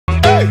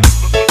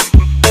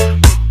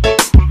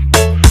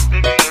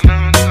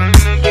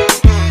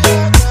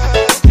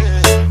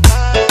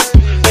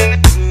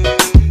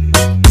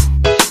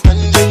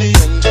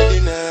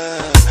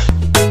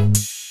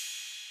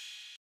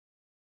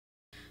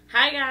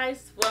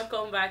guys,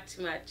 welcome back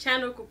to my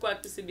channel. Coucou à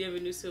tous et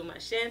bienvenue sur ma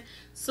chaîne.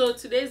 So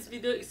today's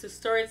video is a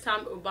story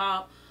time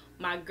about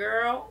my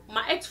girl,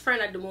 my ex-friend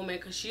at the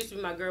moment, because she used to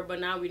be my girl but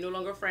now we're no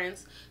longer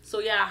friends. So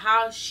yeah,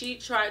 how she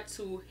tried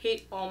to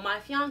hit on my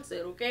fiance.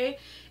 Okay,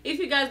 if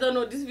you guys don't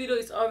know, this video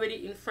is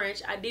already in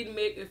French. I did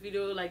make a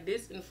video like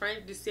this in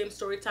French, the same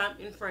story time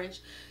in French,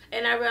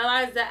 and I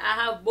realized that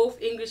I have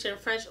both English and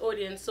French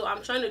audience, so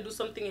I'm trying to do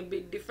something a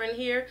bit different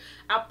here.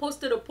 I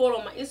posted a poll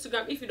on my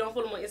Instagram. If you don't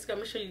follow my Instagram,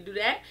 make sure you do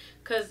that,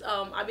 because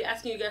I'll be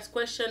asking you guys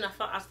questions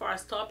as far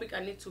as topic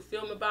I need to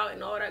film about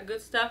and all that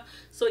good stuff.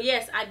 So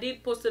yes, I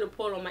did posted a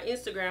poll on my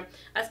Instagram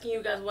asking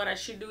you guys what I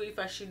should do, if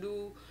I should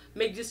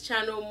make this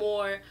channel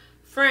more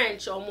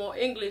French or more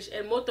English,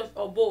 and most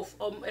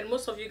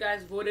of you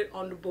guys voted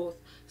on the both.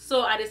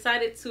 So I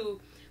decided to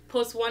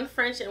post one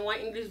French and one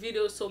English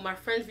video so my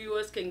French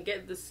viewers can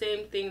get the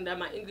same thing that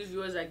my English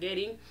viewers are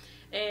getting,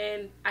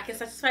 and I can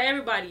satisfy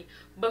everybody.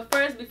 But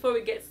first, before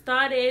we get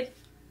started,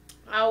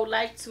 I would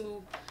like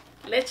to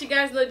let you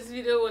guys know this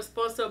video was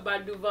sponsored by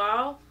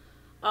Duval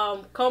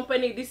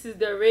company. This is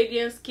the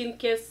Radiant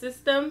skincare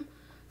system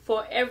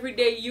for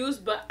everyday use,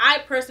 but I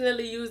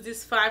personally use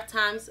this 5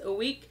 times a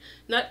week,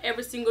 not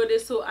every single day.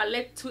 So I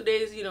let 2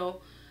 days, you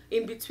know,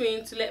 in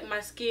between to let my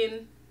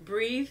skin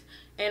breathe,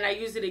 and I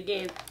use it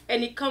again.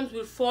 And it comes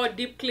with 4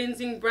 deep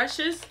cleansing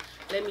brushes.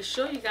 Let me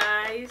show you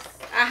guys.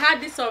 I had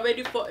this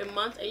already for a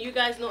month, and you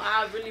guys know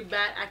I have really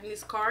bad acne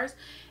scars,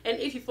 and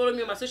if you follow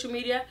me on my social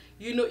media,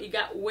 you know it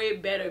got way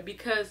better,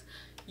 because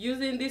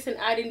using this and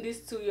adding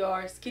this to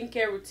your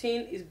skincare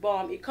routine is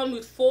bomb. It comes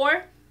with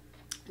 4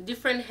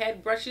 different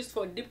head brushes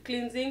for deep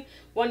cleansing.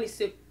 One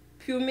is a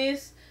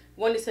pumice,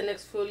 one is an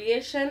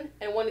exfoliation,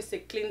 and one is a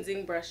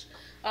cleansing brush.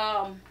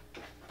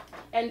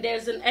 And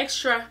there's an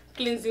extra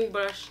cleansing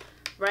brush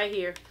right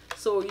here,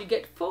 so you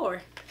get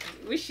 4,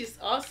 which is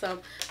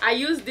awesome. I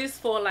use this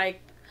for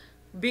like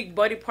big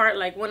body part,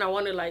 like when I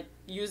want to like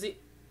use it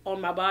on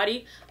my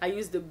body, I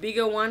use the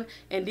bigger one,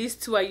 and these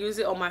 2 I use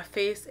it on my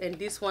face, and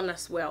this one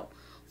as well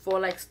for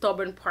like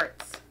stubborn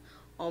parts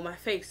on my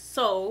face.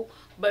 So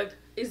but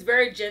it's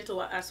very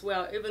gentle as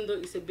well, even though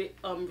it's a bit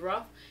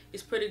rough.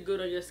 It's pretty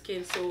good on your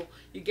skin, so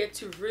you get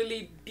to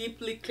really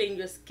deeply clean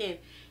your skin.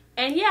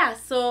 And yeah,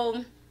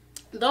 so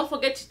don't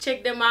forget to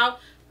check them out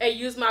and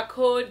use my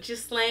code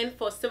Gislaine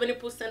for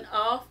 70%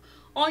 off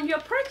on your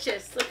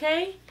purchase,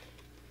 okay?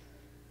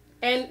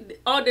 And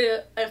all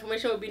the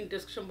information will be in the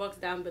description box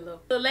down below.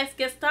 So let's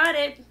get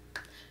started.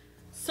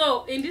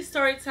 So in this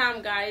story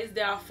time, guys,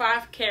 there are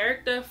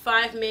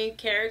 5 main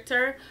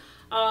characters.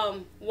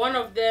 One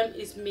of them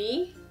is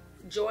me,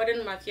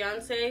 Jordan, my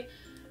fiance,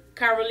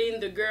 Caroline,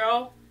 the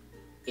girl,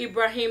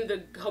 Ibrahim,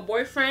 her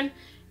boyfriend,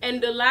 and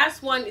the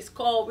last one is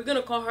called, we're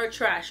gonna call her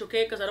Trash,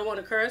 okay, because I don't want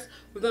to curse.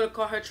 We're gonna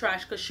call her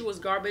Trash because she was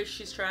garbage,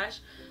 she's trash.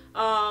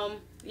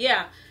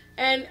 Yeah,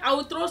 and I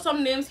would throw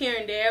some names here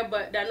and there,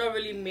 but they're not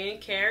really main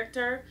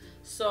character,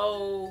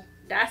 so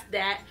that's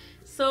that.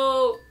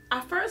 So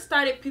I first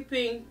started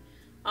peeping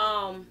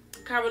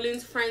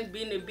Caroline's friends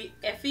being a bit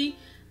effy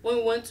when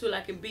we went to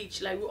like a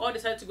beach. Like we all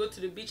decided to go to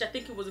the beach. I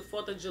think it was the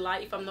 4th of July,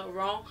 if I'm not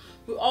wrong.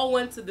 We all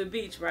went to the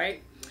beach,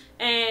 right?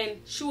 And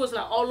she was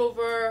like all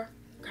over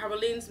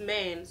Caroline's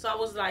man. So I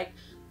was like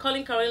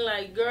calling Caroline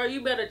like, girl,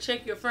 you better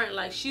check your friend,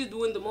 like she's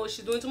doing the most,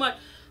 she's doing too much.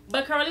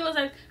 But Caroline was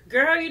like,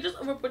 girl, you're just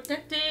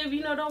overprotective,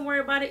 you know, don't worry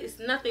about it, it's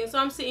nothing. So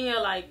I'm sitting here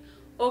like,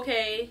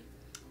 okay,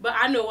 but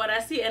I know what I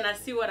see and I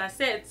see what I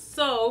said.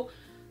 So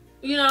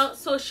you know,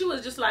 so she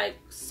was just like,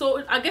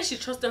 so I guess she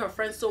trusted her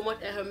friend so much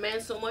and her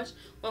man so much.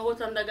 One whole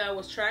time that guy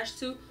was trash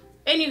too.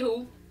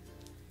 Anywho,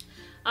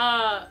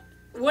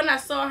 when I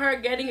saw her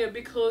getting a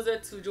bit closer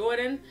to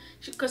Jordan,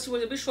 because she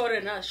was a bit shorter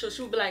than us, so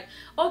she would be like,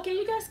 oh, can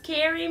you guys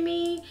carry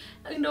me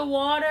in the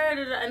water?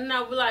 And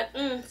I was like,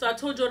 So I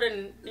told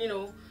Jordan, you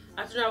know,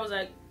 I was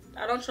like,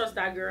 I don't trust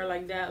that girl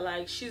like that,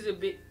 like she's a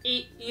bit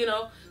you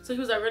know. So he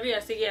was like, really? I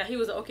said, yeah. He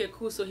was like, okay,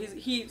 cool. So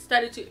he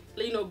started to,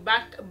 you know,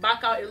 back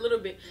out a little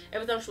bit.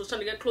 Every time she was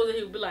trying to get closer,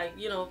 he would be like,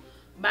 you know,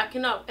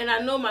 backing up. And I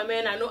know my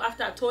man, I know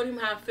after I told him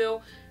how I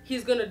feel,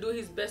 he's gonna do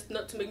his best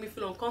not to make me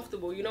feel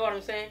uncomfortable, you know what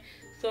I'm saying?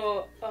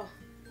 So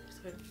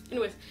sorry.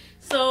 Anyways,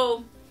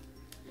 so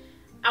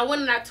I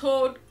went and I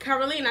told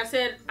Caroline, I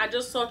said, I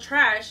just saw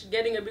Trash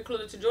getting a bit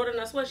closer to Jordan.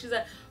 That's why she's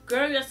like,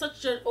 girl, you're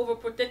such an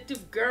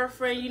overprotective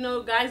girlfriend, you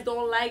know, guys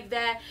don't like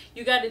that.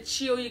 You gotta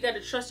chill, you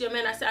gotta trust your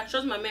man. I said, I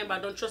trust my man, but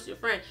I don't trust your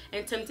friend.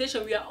 And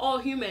temptation, we are all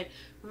human,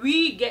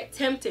 we get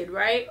tempted,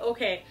 right?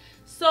 Okay,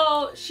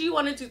 so she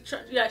wanted to try,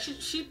 yeah,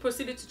 she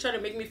proceeded to try to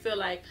make me feel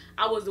like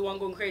I was the one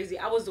going crazy,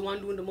 I was the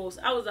one doing the most.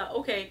 I was like,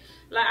 okay,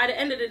 like at the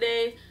end of the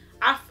day,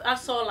 I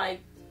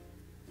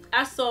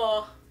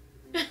saw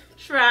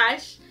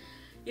Trash,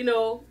 you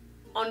know,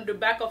 on the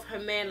back of her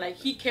man, like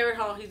he carried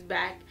her on his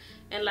back,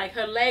 and like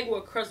her leg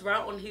were crossed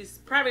around on his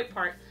private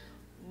part.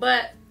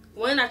 But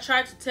when I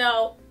tried to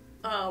tell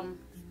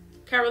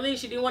Caroline,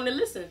 she didn't want to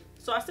listen.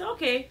 So I said,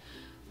 okay,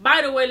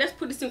 by the way, let's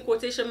put this in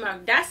quotation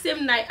mark, that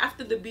same night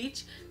after the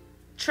beach,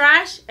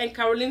 Trash and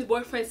Caroline's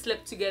boyfriend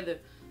slept together.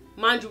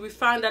 Mind you, we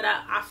found that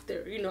out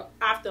after, you know,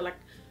 after like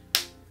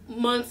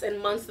months and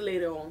months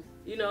later on,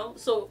 you know.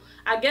 So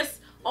I guess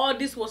all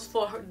this was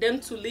for them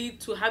to lead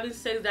to having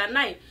sex that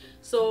night.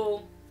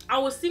 So I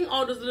was seeing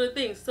all those little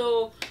things.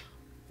 So,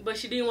 but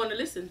she didn't want to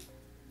listen.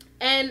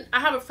 And I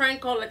have a friend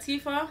called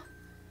Latifa.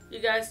 You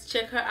guys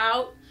check her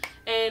out.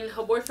 And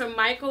her boyfriend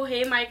Michael.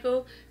 Hey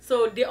Michael.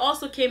 So they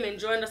also came and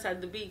joined us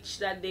at the beach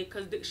that day,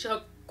 because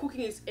her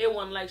cooking is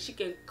A1. Like, she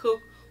can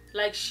cook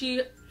like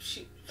she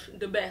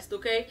the best,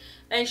 okay?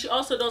 And she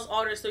also does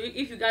orders. So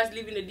if you guys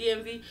live in the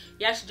DMV,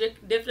 you should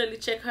definitely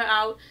check her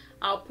out.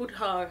 I'll put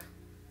her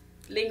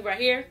link right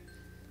here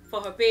for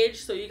her page,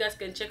 so you guys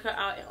can check her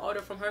out and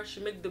order from her. She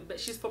make the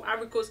best. She's from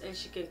Ivory Coast and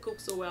she can cook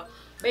so well.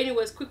 But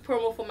anyways, quick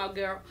promo for my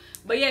girl.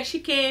 But yeah, she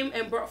came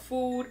and brought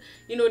food.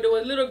 You know, there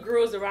were little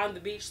grills around the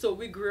beach, so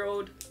we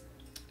grilled,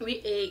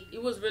 we ate.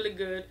 It was really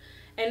good.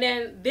 And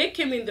then they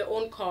came in their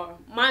own car,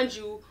 mind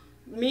you.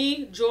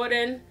 Me,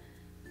 Jordan,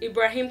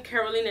 Ibrahim,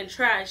 Caroline, and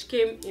Trash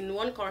came in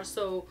one car.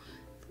 So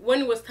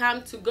when it was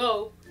time to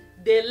go,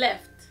 they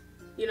left.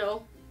 You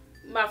know,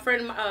 my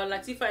friend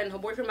Latifa and her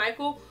boyfriend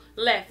Michael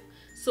left.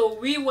 So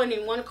we went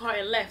in one car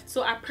and left.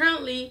 So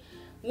apparently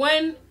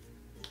when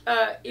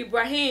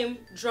Ibrahim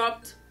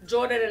dropped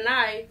Jordan and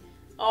I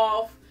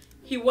off,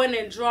 he went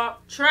and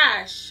dropped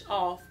Trash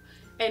off,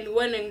 and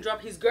went and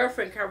dropped his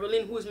girlfriend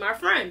Caroline, who is my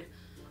friend.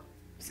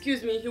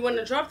 Excuse me, he went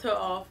and dropped her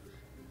off,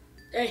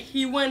 and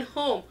he went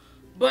home.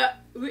 But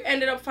we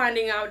ended up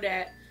finding out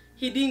that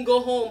he didn't go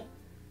home.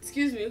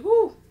 Excuse me,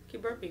 whoo,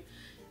 keep burping.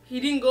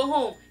 He didn't go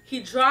home. He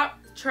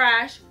dropped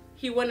Trash.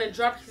 He went and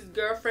dropped his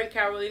girlfriend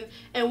Caroline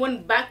and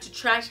went back to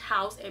Trash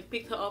house and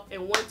picked her up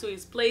and went to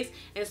his place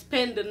and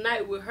spent the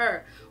night with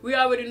her. We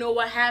already know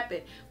what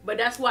happened, but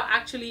that's what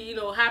actually, you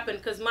know, happened.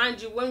 Because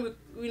mind you, when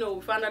we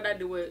found out that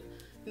they were,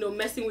 you know,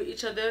 messing with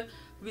each other,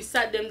 we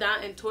sat them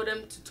down and told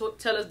them to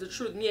tell us the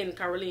truth. Me and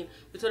Caroline,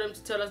 we told them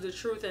to tell us the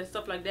truth and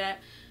stuff like that.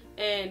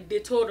 And they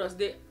told us,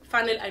 they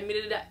finally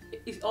admitted that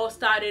it all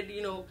started,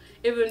 you know,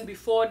 even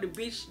before the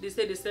beach. They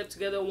said they slept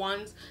together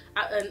once,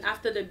 and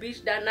after the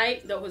beach that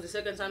night, that was the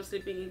second time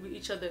sleeping with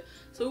each other.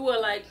 So we were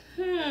like,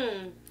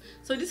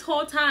 so this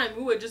whole time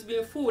we were just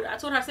being fooled. I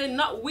told her, I said,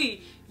 not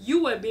we,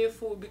 you were being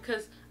fooled,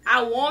 because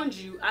I warned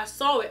you. I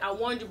saw it, I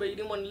warned you, but you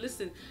didn't want to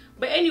listen.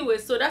 But anyway,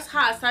 so that's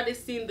how I started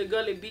seeing the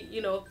girl be,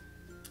 you know,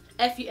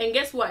 Effie. And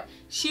guess what?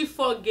 She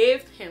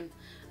forgave him.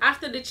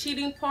 After the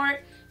cheating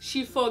part,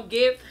 she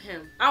forgave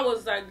him. I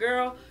was like,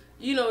 girl,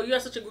 you know, you're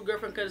such a good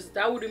girlfriend, because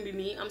that wouldn't be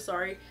me. I'm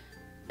sorry.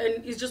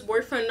 And it's just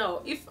boyfriend.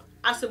 No, if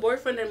as a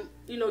boyfriend and,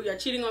 you know, you're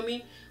cheating on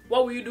me,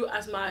 what will you do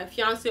as my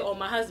fiance or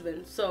my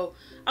husband? So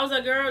I was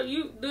like, girl,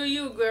 you do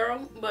you,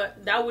 girl,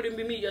 but that wouldn't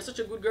be me. You're such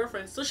a good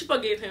girlfriend. So she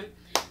forgave him,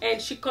 and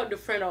she cut the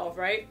friend off,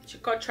 right? She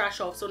cut Trash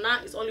off. So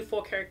now it's only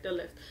 4 characters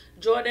left: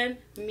 Jordan,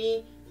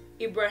 me,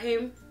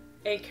 Ibrahim,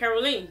 and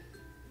Caroline.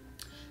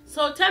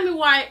 So tell me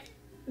why.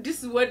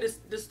 This is where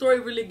the story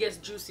really gets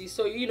juicy.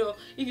 So, you know,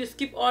 if you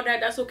skip all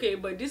that, that's okay.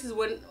 But this is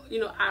when, you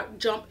know, I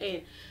jump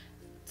in.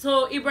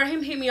 So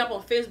Ibrahim hit me up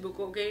on Facebook,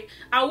 okay?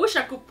 I wish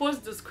I could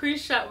post the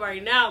screenshot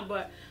right now,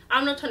 but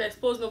I'm not trying to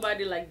expose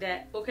nobody like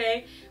that,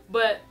 okay?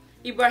 But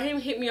Ibrahim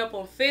hit me up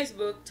on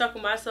Facebook talking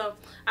about myself.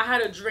 I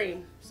had a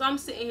dream. So I'm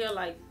sitting here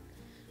like,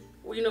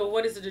 you know,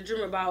 what is the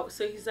dream about?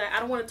 So he's like, I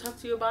don't want to talk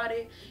to you about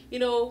it. You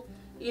know,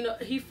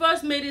 he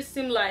first made it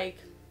seem like,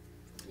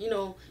 you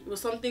know, it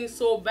was something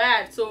so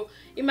bad. So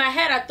in my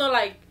head, I thought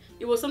like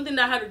it was something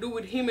that had to do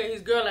with him and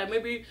his girl. Like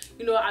maybe,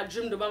 you know, I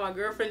dreamed about my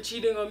girlfriend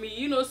cheating on me.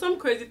 You know, some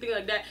crazy thing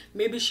like that.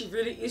 Maybe she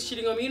really is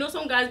cheating on me. You know,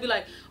 some guys be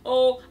like,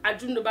 oh, I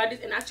dreamed about this,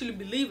 and actually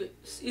believe it.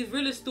 It's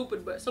really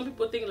stupid, but some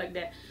people think like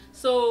that.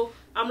 So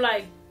I'm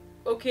like,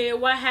 okay,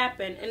 what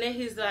happened? And then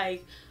he's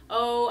like,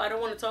 oh, I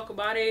don't want to talk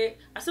about it.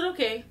 I said,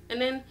 okay.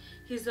 And then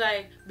he's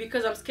like,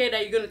 because I'm scared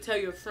that you're going to tell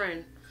your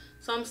friend.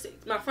 So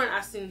my friend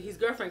asking his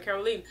girlfriend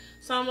Caroline.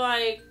 So I'm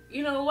like,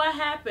 you know, what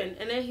happened?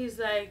 And then he's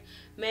like,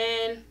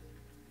 man,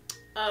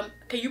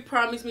 can you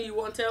promise me you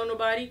won't tell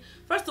nobody?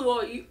 First of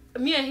all,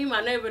 me and him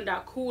are not even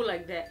that cool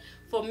like that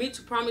for me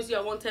to promise you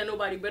I won't tell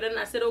nobody. But then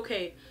I said,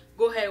 okay,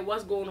 go ahead,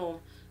 what's going on?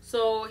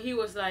 So he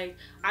was like,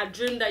 I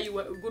dreamed that you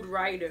were a good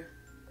writer.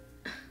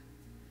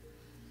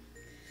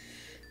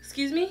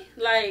 Excuse me?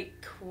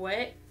 Like,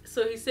 what?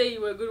 So he said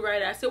you were a good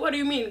writer. I said, what do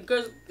you mean?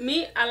 Because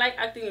me, I like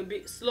acting a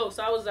bit slow.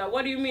 So I was like,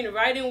 what do you mean?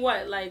 Writing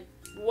what? Like,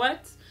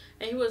 what?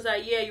 And he was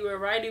like, yeah, you were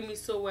writing me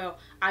so well.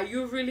 Are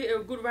you really a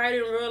good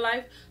writer in real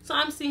life? So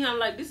I'm seeing him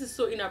like, this is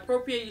so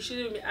inappropriate. You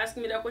shouldn't be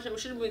asking me that question. We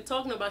shouldn't be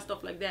talking about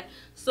stuff like that.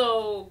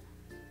 So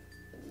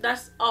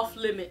that's off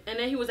limit. And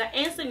then he was like,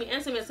 answer me. I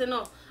said,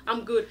 no,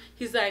 I'm good.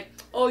 He's like,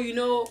 oh, you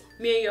know,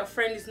 me and your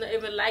friend is not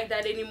even like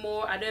that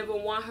anymore. I don't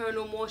even want her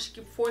no more. She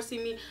keep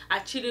forcing me. I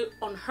cheated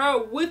on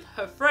her with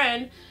her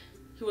friend.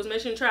 he was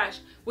mentioning trash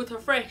with her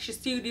friend. She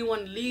still didn't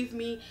want to leave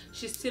me.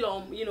 She's still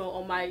on,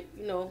 on my,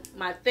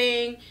 my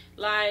thing.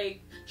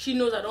 Like, she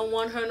knows I don't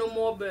want her no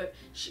more, but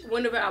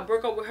whenever I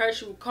broke up with her,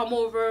 she would come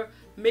over,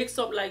 mix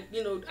up, like,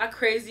 act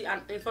crazy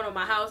in front of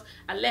my house.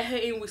 I let her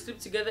in, we sleep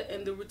together,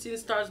 and the routine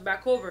starts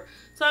back over.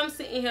 So I'm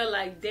sitting here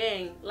like,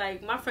 dang,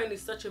 like, my friend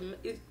is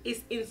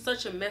in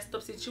such a messed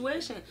up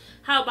situation.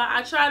 How about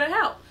I try to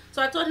help?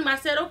 So I told him, I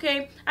said,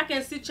 okay, I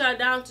can sit y'all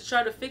down to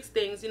try to fix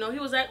things. He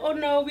was like, oh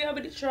no, we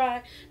already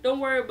tried, don't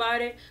worry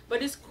about it,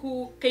 but it's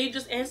cool. Can you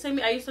just answer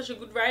me? Are you such a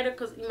good writer?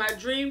 Because in my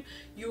dream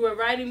you were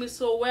writing me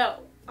so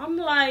well. I'm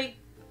like,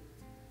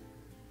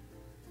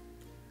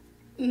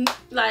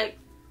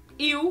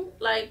 ew,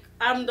 like,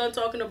 I'm done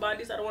talking about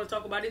this. I don't want to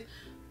talk about this.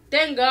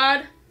 Thank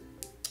God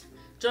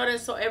Jordan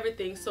saw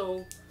everything.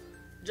 So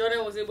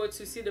Jordan was able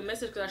to see the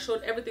message because I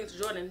showed everything to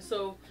Jordan.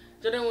 So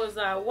Jordan was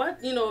like,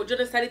 what?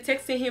 Jordan started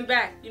texting him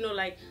back,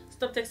 like,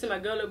 stop texting my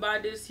girl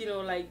about this,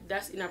 like,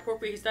 that's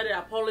inappropriate. He started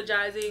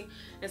apologizing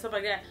and stuff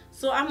like that.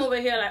 So I'm over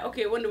here like,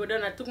 okay, when they were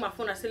done, I took my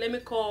phone, I said, let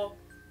me call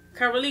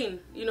Caroline.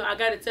 I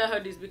gotta tell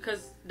her this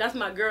because that's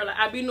my girl. Like,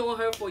 I've been knowing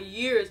her for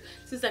years,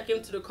 since I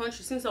came to the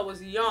country, since I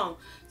was young.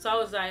 So I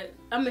was like,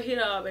 I'm gonna hit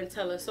her up and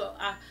tell her. So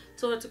I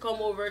told her to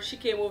come over. She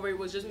came over. It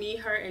was just me,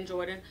 her, and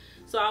Jordan.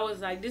 So I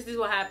was like, this is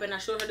what happened. I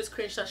showed her the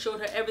screenshot,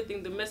 showed her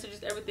everything, the messages,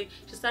 everything.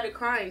 She started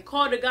crying,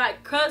 called the guy,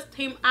 cursed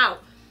him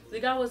out. The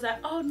guy was like,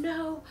 oh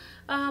no,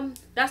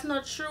 that's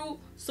not true.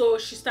 So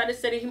she started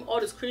sending him all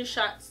the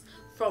screenshots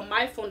from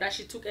my phone that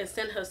she took and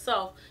sent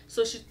herself.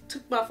 So she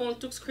took my phone,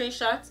 took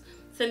screenshots,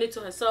 sent it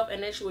to herself,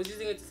 and then she was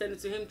using it to send it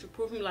to him to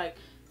prove him like,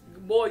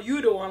 boy,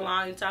 you the one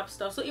lying type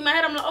stuff. So in my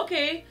head, I'm like,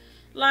 okay,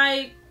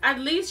 like, at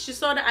least she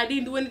saw that I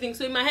didn't do anything.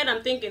 So in my head,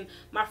 I'm thinking,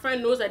 my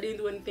friend knows I didn't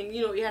do anything.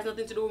 It has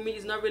nothing to do with me.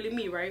 It's not really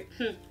me, right?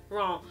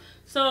 Wrong.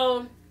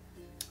 So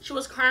she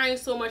was crying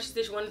so much. She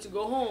said she wanted to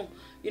go home.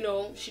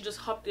 She just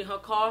hopped in her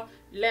car,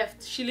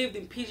 left. She lived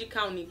in PG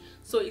County.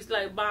 So it's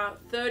like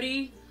about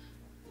 30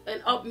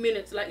 and up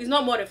minutes. Like, it's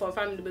not more than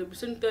 45 minutes, but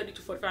between 30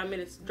 to 45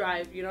 minutes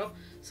drive,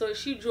 So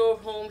she drove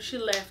home. She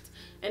left.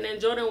 And then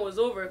Jordan was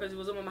over because he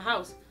was over my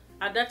house.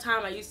 At that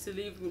time, I used to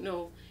live,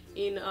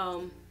 in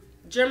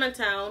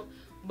Germantown,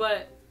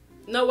 but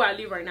not where I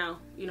live right now.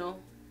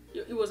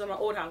 It was at my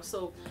old house.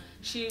 So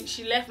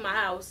she left my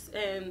house,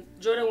 and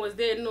Jordan was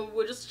there. We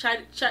were just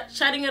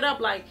chatting it up,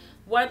 like,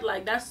 what,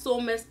 like, that's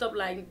so messed up.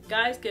 Like,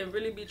 guys can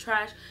really be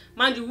trash.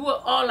 Mind you, we were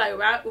all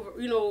like,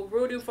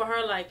 rooting for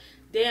her, like,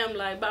 damn,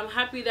 like, but I'm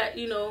happy that,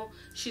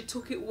 she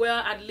took it well,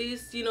 at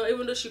least,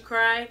 even though she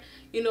cried,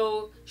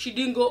 she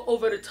didn't go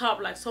over the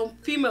top like some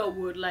female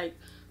would, like,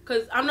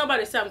 because I'm not about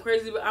to say I'm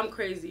crazy, but I'm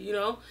crazy,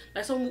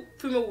 like some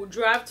female would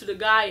drive to the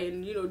guy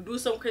and, do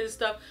some crazy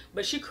stuff.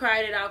 But she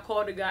cried it out,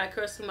 called the guy,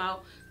 cursed him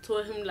out,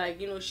 told him,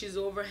 like, she's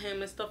over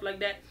him and stuff like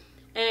that,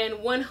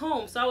 and went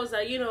home. So I was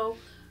like,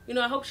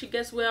 I hope she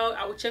gets well.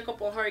 I will check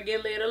up on her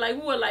again later. Like,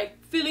 we were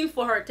like feeling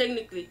for her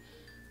technically.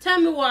 Tell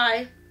me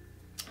why.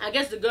 I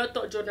guess the girl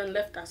thought Jordan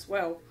left as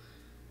well.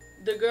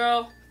 The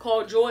girl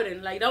called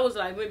Jordan. Like, that was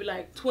like maybe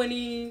like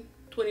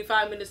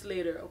 20-25 minutes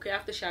later, okay,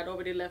 after she had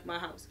already left my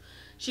house.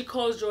 She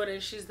calls Jordan.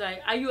 She's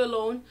like, are you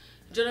alone?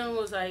 Jordan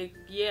was like,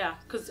 yeah,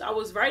 because I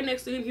was right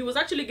next to him. He was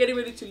actually getting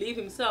ready to leave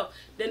himself.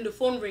 Then the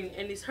phone ring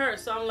and it's her.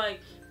 So I'm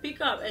like,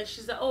 pick up. And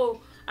she's like,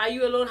 oh, are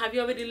you alone? Have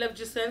you already left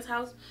Jacen's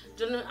house?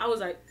 Jordan, I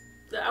was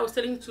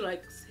telling him to,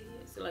 like, say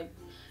yes, like,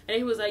 and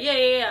he was like,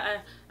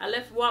 yeah, I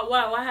left.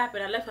 What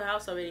happened? I left her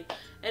house already.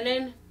 And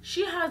then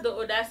she has the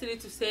audacity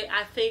to say,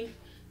 I think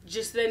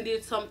Jacen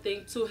did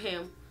something to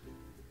him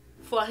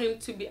for him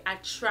to be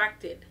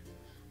attracted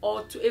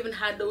or to even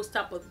have those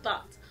type of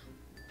thoughts.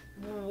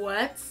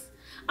 What?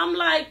 I'm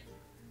like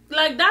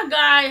that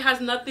guy has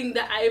nothing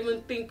that I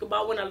even think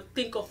about when I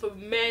think of a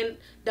man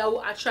that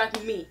will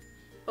attract me.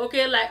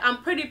 Okay, like,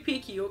 I'm pretty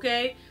picky,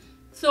 okay?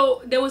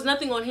 So there was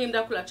nothing on him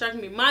that could attract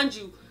me. Mind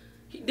you,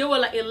 they were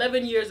like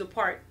 11 years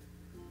apart.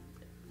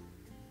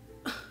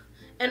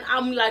 And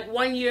I'm like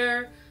 1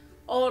 year,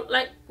 or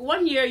like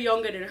 1 year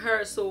younger than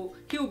her, so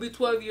he will be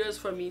 12 years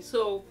from me.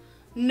 So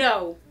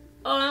no,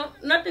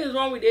 nothing is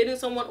wrong with dating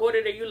someone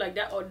older than you like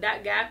that or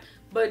that gap,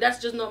 but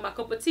that's just not my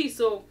cup of tea.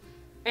 So,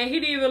 and he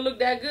didn't even look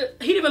that good.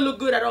 He didn't even look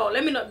good at all.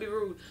 Let me not be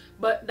rude,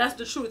 but that's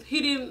the truth. He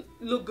didn't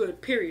look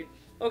good, period.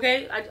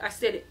 Okay, I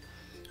said it.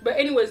 But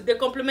anyways, they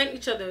complement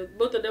each other.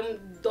 Both of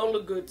them don't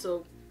look good,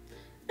 so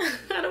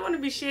I don't want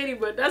to be shady,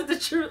 but that's the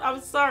truth.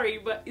 I'm sorry,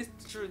 but it's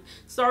the truth.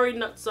 Sorry,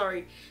 not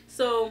sorry.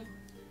 So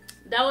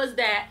that was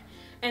that.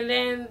 And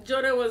then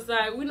Jordan was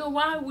like,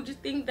 why would you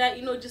think that,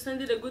 Jacen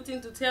did a good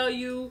thing to tell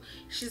you?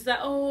 She's like,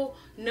 oh,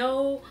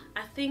 no,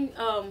 I think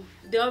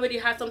they already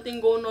had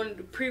something going on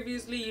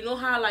previously. You know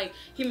how, like,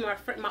 him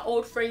and my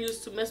old friend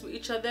used to mess with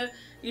each other?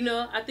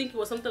 I think it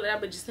was something like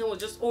that, but Jacen was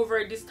just over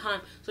it this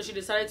time. So she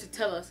decided to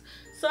tell us.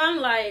 So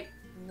I'm like,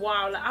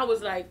 wow. Like, I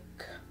was like,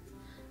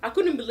 I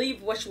couldn't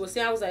believe what she was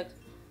saying. I was like,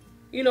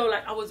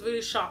 like, I was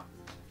really shocked.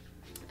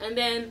 And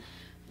then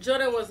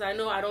Jordan was like,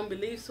 no, I don't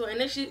believe so.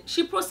 And then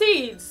she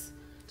proceeds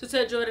to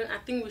tell Jordan, I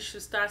think we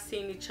should start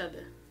seeing each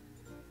other.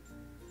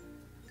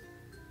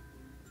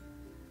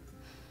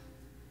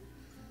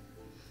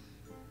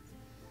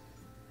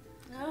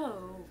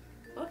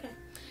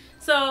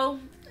 So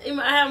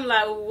I'm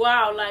like,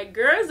 wow, like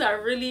girls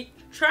are really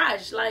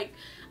trash. Like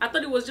I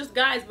thought it was just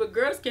guys, but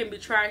girls can be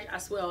trash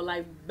as well,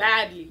 like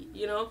badly,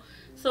 you know.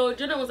 So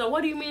Jordan was like,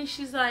 what do you mean?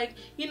 She's like,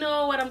 you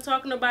know what I'm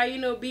talking about, you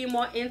know, being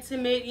more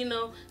intimate, you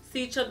know,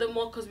 see each other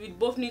more because we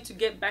both need to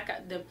get back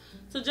at them.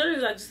 So Jordan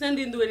was like, Jen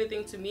didn't do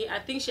anything to me. I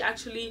think she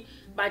actually,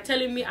 by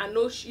telling me, I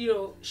know she, you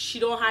know, she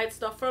don't hide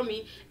stuff from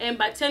me, and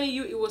by telling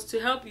you, it was to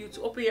help you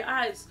to open your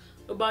eyes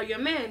about your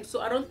man.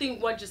 So I don't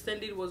think what Jen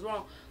did was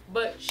wrong,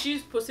 but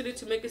she's proceeded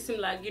to make it seem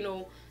like, you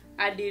know,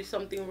 I did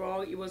something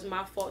wrong. It was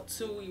my fault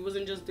too. It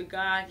wasn't just the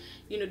guy.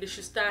 You know, they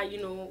should start,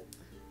 you know,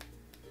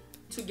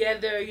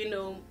 together, you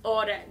know,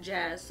 all that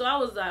jazz. So I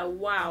was like,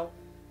 wow,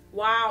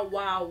 wow,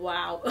 wow,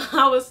 wow.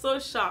 I was so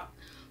shocked.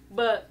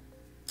 But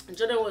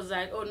Jordan was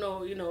like, oh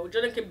no, you know,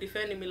 Jordan kept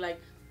defending me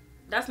like,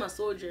 that's my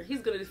soldier.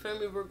 He's gonna defend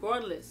me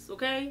regardless,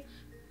 okay?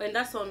 And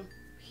that's on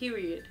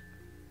period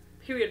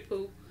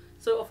poo.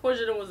 So of course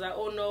Jordan was like,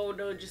 oh no,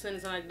 don't just say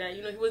anything like that.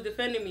 You know, he was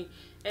defending me,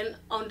 and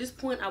on this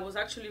point I was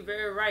actually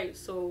very right.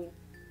 So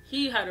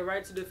he had a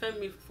right to defend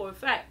me for a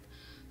fact.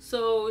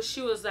 So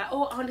she was like,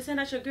 oh, I understand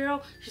that's your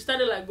girl. She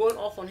started like going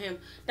off on him.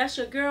 That's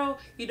your girl.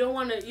 You don't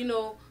want to, you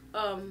know,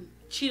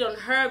 cheat on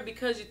her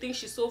because you think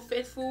she's so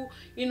faithful.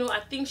 You know, I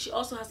think she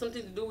also has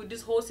something to do with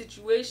this whole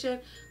situation.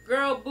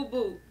 Girl, boo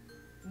boo,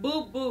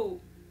 boo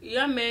boo.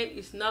 Your man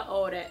is not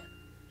all that.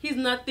 He's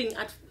nothing.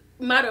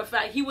 Matter of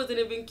fact, he wasn't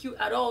even cute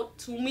at all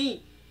to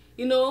me.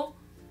 You know,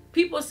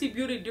 people see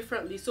beauty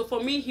differently. So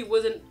for me, he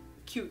wasn't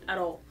cute at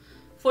all.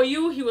 For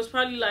you, he was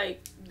probably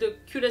like the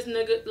cutest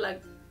nigga,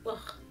 like,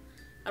 ugh,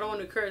 I don't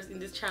want to curse in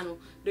this channel,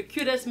 the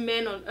cutest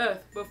man on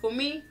earth. But for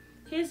me,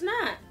 he's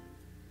not.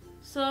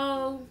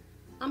 So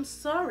I'm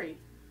sorry.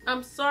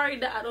 I'm sorry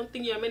that I don't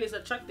think your man is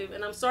attractive,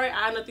 and I'm sorry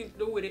I had nothing to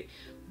do with it.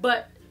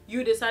 But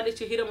you decided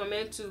to hit on my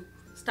man to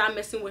start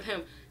messing with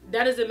him.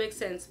 That doesn't make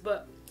sense.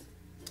 But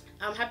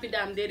I'm happy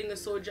that I'm dating a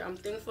soldier. I'm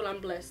thankful, I'm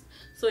blessed.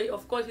 So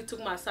of course he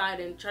took my side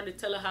and tried to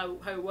tell her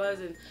how it was,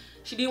 and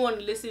she didn't want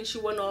to listen. She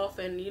went off,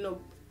 and you know,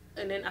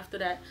 and then after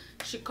that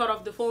she cut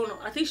off the phone.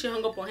 I think she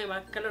hung up on him.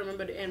 I cannot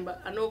remember the end,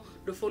 but I know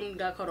the phone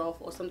got cut off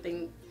or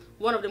something.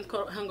 One of them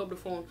hung up the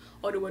phone,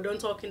 or they were done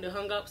talking, they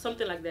hung up,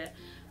 something like that.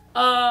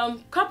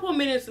 Couple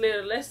minutes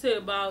later, let's say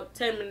about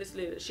 10 minutes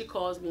later, she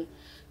calls me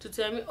to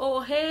tell me,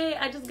 oh hey,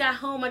 I just got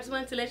home. I just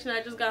wanted to let you know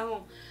I just got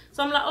home.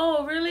 So I'm like,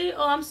 oh really?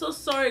 Oh, I'm so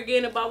sorry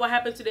again about what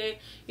happened today.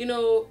 You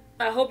know,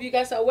 I hope you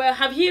guys are well.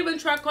 Have he even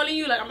tried calling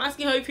you? Like, I'm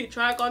asking her if he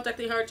tried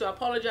contacting her to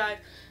apologize,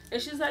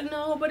 and she's like,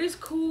 no, but it's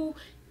cool.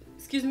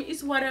 Excuse me,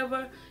 it's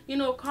whatever. You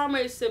know, karma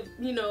is,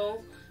 you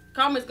know,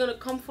 karma is gonna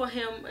come for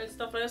him and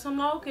stuff like that. So I'm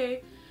like,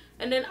 okay.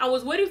 And then I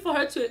was waiting for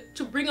her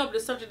to bring up the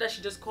subject that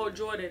she just called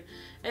Jordan,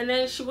 and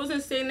then she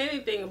wasn't saying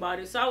anything about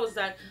it. So I was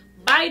like,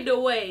 by the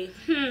way,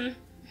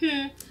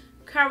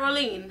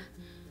 Caroline,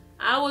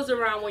 I was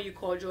around when you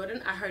called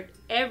Jordan. I heard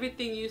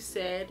everything you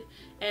said,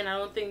 and I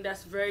don't think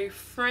that's very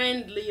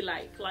friendly.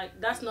 Like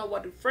that's not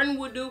what a friend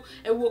would do,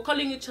 and we're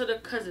calling each other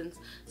cousins.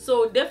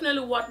 So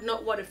definitely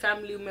not what a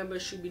family member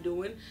should be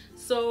doing.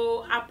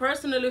 So I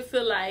personally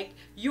feel like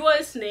you are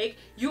a snake,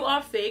 you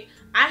are fake.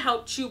 I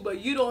helped you, but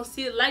you don't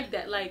see it like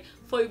that. Like,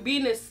 for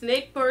being a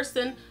snake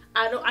person,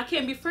 I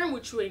can't be friends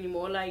with you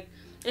anymore. Like,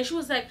 and she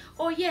was like,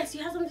 oh yes,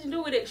 you have something to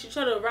do with it. She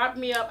tried to wrap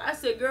me up. I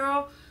said,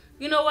 girl,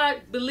 you know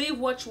what? Believe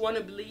what you want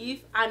to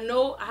believe. I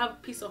know I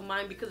have peace of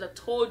mind because I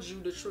told you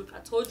the truth. I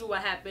told you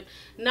what happened.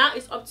 Now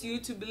it's up to you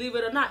to believe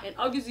it or not. And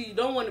obviously you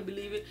don't want to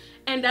believe it,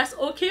 and that's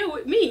okay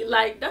with me.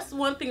 Like, that's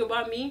one thing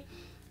about me.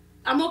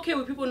 I'm okay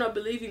with people not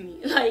believing me.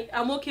 Like,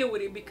 I'm okay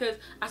with it, because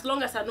as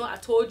long as I know I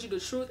told you the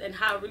truth and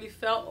how I really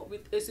felt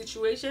with a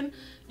situation,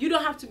 you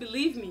don't have to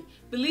believe me.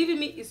 Believing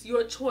me is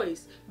your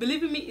choice.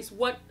 Believing me is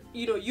what,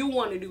 you know, you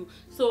want to do.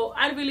 So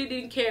I really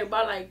didn't care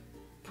about like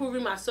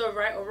proving myself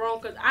right or wrong,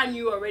 because I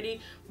knew already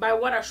by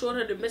what I showed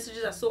her, the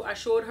messages I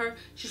showed her,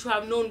 she should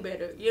have known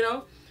better, you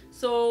know.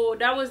 So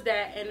that was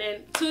that. And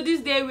then to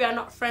this day, we are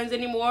not friends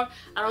anymore.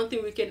 I don't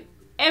think we can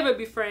ever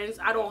be friends.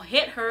 I don't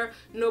hate her,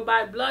 no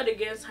bad blood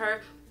against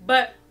her,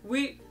 but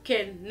we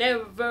can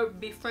never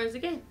be friends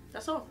again.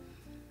 That's all.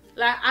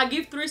 Like, I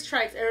give 3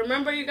 strikes. And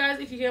remember, you guys,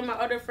 if you hear my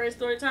other friend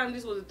story time,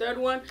 this was the 3rd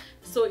one.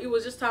 So it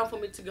was just time for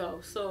me to go.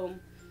 So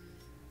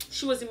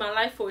she was in my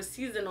life for a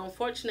season,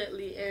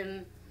 unfortunately,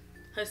 and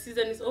her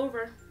season is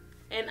over.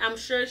 And I'm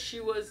sure she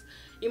was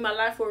in my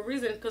life for a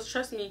reason, because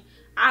trust me,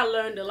 I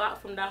learned a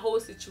lot from that whole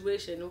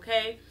situation,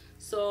 okay?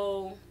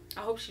 So I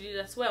hope she did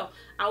as well.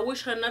 I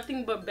wish her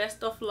nothing but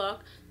best of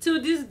luck.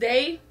 Till this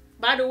day,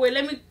 by the way,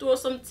 let me throw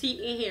some tea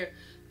in here.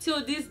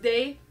 Till this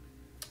day,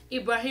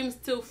 Ibrahim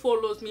still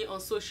follows me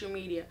on social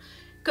media,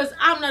 because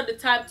I'm not the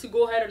type to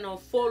go ahead and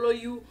unfollow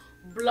you,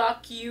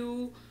 block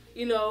you,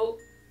 you know,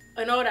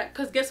 and all that.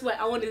 Because guess what?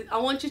 I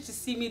want you to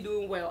see me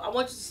doing well. I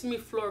want you to see me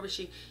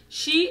flourishing.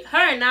 Her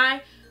and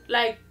I,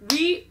 like,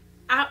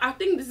 I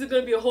think this is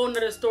gonna be a whole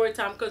nother story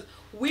time, because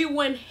we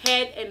went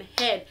head and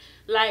head.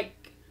 Like,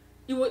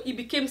 it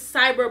became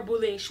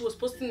cyberbullying. She was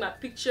posting my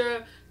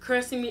picture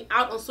cursing me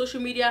out on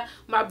social media.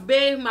 My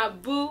babe, my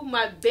boo,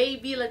 my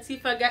baby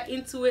Latifah got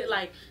into it.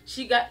 Like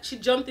she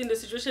jumped in the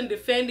situation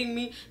defending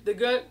me. The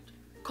girl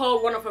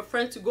called one of her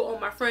friends to go on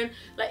my friend.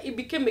 Like it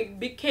became a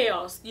big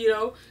chaos, you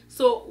know.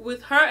 So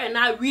with her and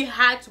I, we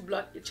had to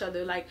block each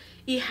other. Like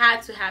it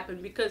had to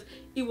happen because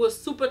it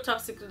was super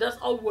toxic. That's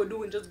all we were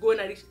doing, just going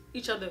at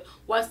each other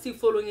while still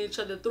following each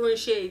other, throwing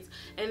shades.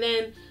 And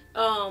then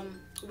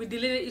we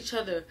deleted each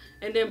other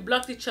and then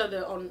blocked each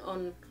other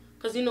on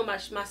because you know my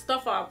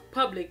stuff are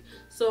public,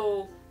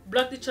 so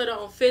blocked each other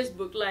on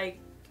Facebook. Like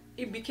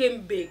it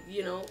became big,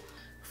 you know,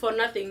 for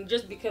nothing,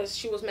 just because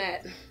she was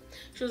mad.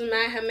 She was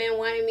mad her man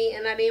wanted me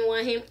and I didn't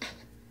want him.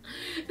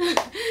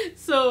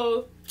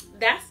 So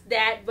that's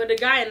that. But the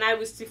guy and I,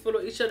 we still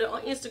follow each other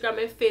on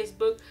Instagram and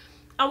Facebook.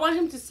 I want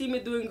him to see me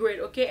doing great,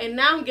 okay? And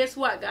now guess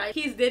what, guys?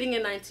 He's dating a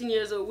 19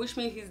 years old, which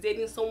means he's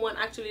dating someone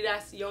actually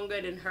that's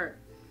younger than her.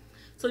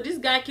 So this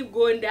guy keep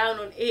going down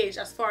on age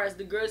as far as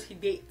the girls he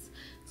dates.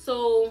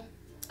 So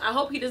I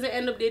hope he doesn't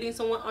end up dating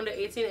someone under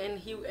 18 and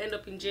he will end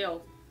up in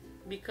jail,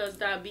 because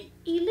that'd be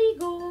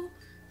illegal.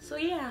 So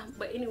yeah,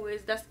 but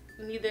anyways, that's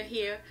neither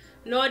here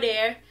nor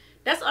there.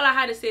 That's all I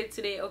had to say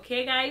today,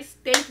 okay guys?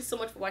 Thank you so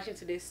much for watching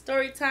today's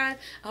story time.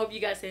 I hope you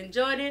guys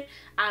enjoyed it.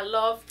 I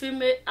love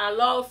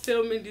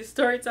filming this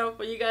story time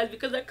for you guys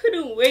because I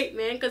couldn't wait,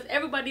 man, because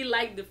everybody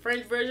liked the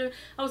French version.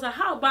 I was like,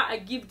 how about I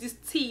give this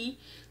tea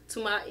to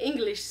my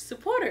English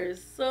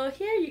supporters? So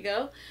here you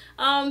go.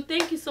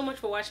 Thank you so much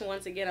for watching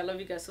once again. I love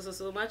you guys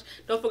so much.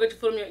 Don't forget to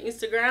follow me on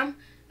Instagram,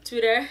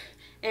 Twitter,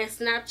 and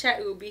Snapchat.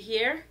 It will be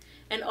here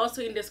and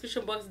also in the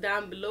description box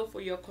down below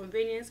for your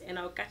convenience. And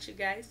I'll catch you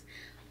guys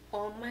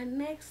on my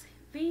next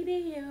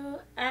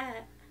video.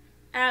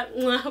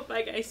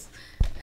 Bye guys.